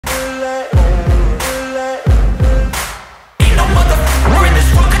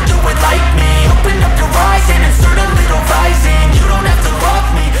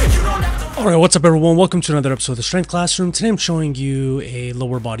Alright, what's up everyone? Welcome to another episode of the Strength Classroom. Today I'm showing you a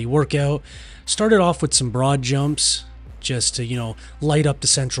lower body workout. Started off with some broad jumps, just to, light up the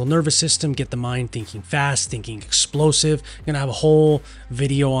central nervous system, get the mind thinking fast, thinking explosive. I'm gonna have a whole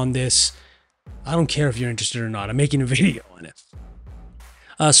video on this. I don't care if you're interested or not, I'm making a video on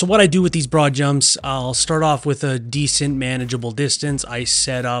it. So what I do with these broad jumps, I'll start off with a decent manageable distance. I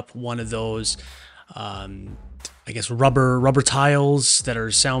set up one of those I guess rubber tiles that are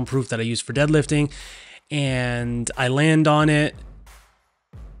soundproof that I use for deadlifting, and I land on it,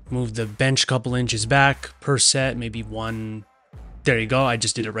 move the bench a couple inches back per set, maybe one. There you go, I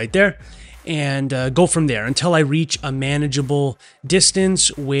just did it right there, and go from there until I reach a manageable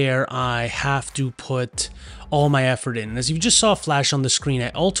distance where I have to put all my effort in. And as you just saw flash on the screen, I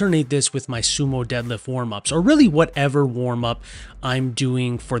alternate this with my sumo deadlift warm-ups, or really whatever warm-up I'm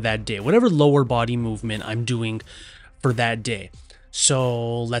doing for that day, whatever lower body movement I'm doing for that day.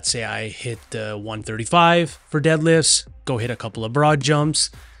 So let's say I hit 135 for deadlifts, go hit a couple of broad jumps,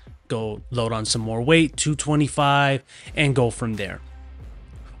 go load on some more weight, 225, and go from there.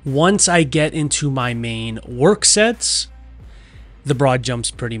 Once I get into my main work sets, the broad jumps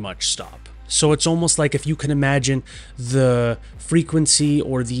pretty much stop. So it's almost like, if you can imagine, the frequency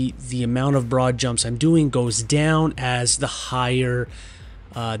or the amount of broad jumps I'm doing goes down as the higher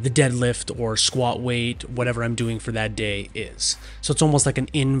the deadlift or squat weight, whatever I'm doing for that day is. So it's almost like an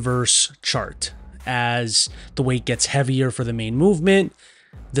inverse chart. As the weight gets heavier for the main movement,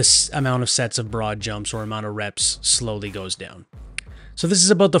 this amount of sets of broad jumps or amount of reps slowly goes down. So this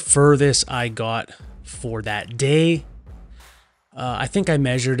is about the furthest I got for that day. I think I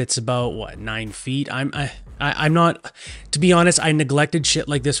measured, it's about, what, 9 feet? I'm not, to be honest, I neglected shit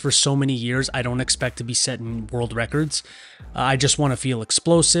like this for so many years. I don't expect to be setting world records. I just want to feel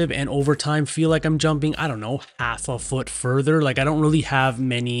explosive and over time feel like I'm jumping, I don't know, half a foot further. Like, I don't really have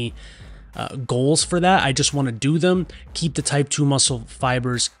many goals for that. I just want to do them, keep the type 2 muscle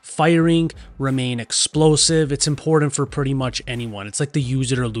fibers firing, remain explosive. It's important for pretty much anyone. It's like the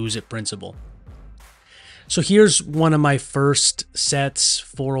use it or lose it principle. So here's one of my first sets,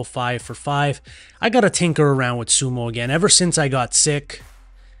 405 for 5. I got to tinker around with sumo again. Ever since I got sick,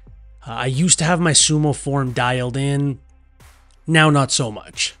 I used to have my sumo form dialed in. Now not so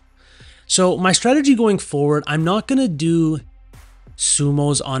much. So my strategy going forward, I'm not going to do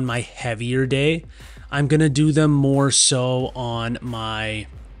sumos on my heavier day. I'm going to do them more so on my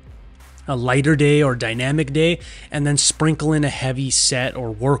a lighter day or dynamic day, and then sprinkle in a heavy set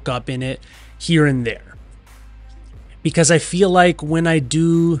or work up in it here and there. Because I feel like when I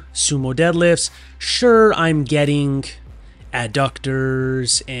do sumo deadlifts, sure, I'm getting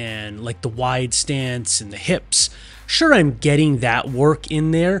adductors and like the wide stance and the hips. Sure, I'm getting that work in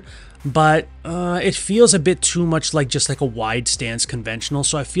there, but it feels a bit too much like just like a wide stance conventional.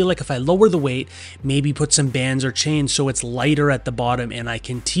 So I feel like if I lower the weight, maybe put some bands or chains so it's lighter at the bottom and I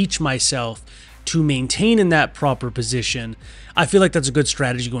can teach myself to maintain in that proper position, I feel like that's a good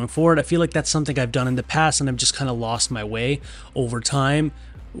strategy going forward. I feel like that's something I've done in the past and I've just kind of lost my way over time,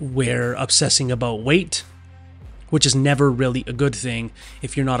 where obsessing about weight, which is never really a good thing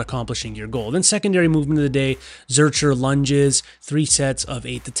if you're not accomplishing your goal. Then secondary movement of the day, Zercher lunges, 3 sets of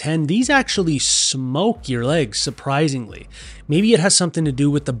 8 to 10. These actually smoke your legs, surprisingly. Maybe it has something to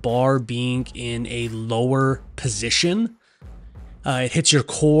do with the bar being in a lower position. It hits your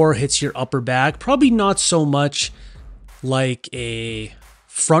core, hits your upper back. Probably not so much like a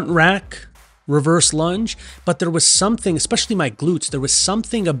front rack reverse lunge, but there was something, especially my glutes, there was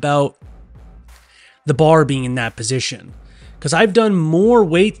something about the bar being in that position. Because I've done more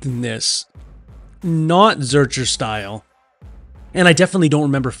weight than this, not Zercher style, and I definitely don't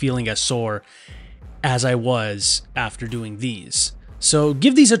remember feeling as sore as I was after doing these. So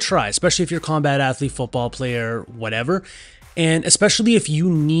give these a try, especially if you're a combat athlete, football player, whatever. And especially if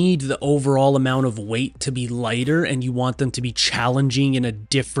you need the overall amount of weight to be lighter and you want them to be challenging in a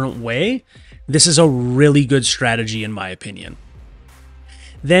different way, this is a really good strategy in my opinion.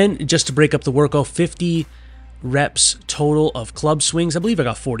 Then, just to break up the workout, 50 reps total of club swings. I believe I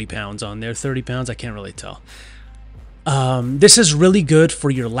got 40 pounds on there, 30 pounds, I can't really tell. This is really good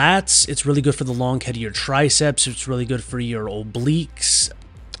for your lats. It's really good for the long head of your triceps. It's really good for your obliques.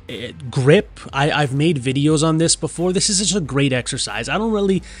 Grip. I've made videos on this before. This is just a great exercise. I don't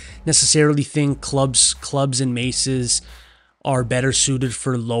really necessarily think clubs and maces are better suited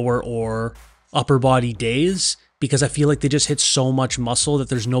for lower or upper body days, because I feel like they just hit so much muscle that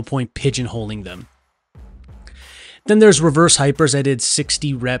there's no point pigeonholing them. Then there's reverse hypers. I did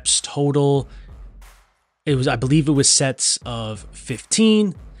 60 reps total. I believe it was sets of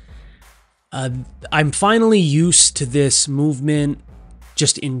 15. I'm finally used to this movement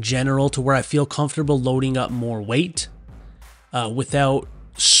just in general, to where I feel comfortable loading up more weight without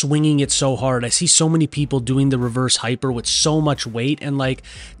swinging it so hard. I see so many people doing the reverse hyper with so much weight, and like,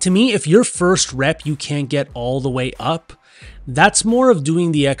 to me, if your first rep you can't get all the way up, that's more of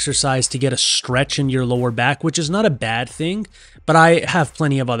doing the exercise to get a stretch in your lower back, which is not a bad thing, but I have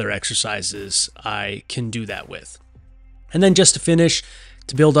plenty of other exercises I can do that with. And then just to finish,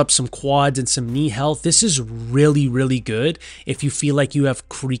 to build up some quads and some knee health, this is really, really good if you feel like you have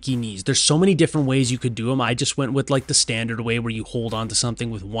creaky knees. There's so many different ways you could do them. I just went with like the standard way where you hold on to something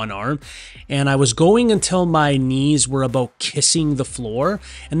with one arm. And I was going until my knees were about kissing the floor.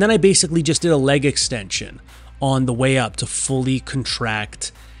 And then I basically just did a leg extension on the way up to fully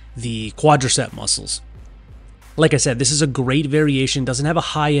contract the quadricep muscles. Like I said, this is a great variation, doesn't have a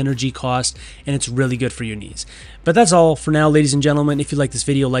high energy cost, and it's really good for your knees. But that's all for now, ladies and gentlemen. If you like this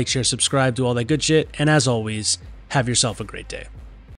video, like, share, subscribe, do all that good shit. And as always, have yourself a great day.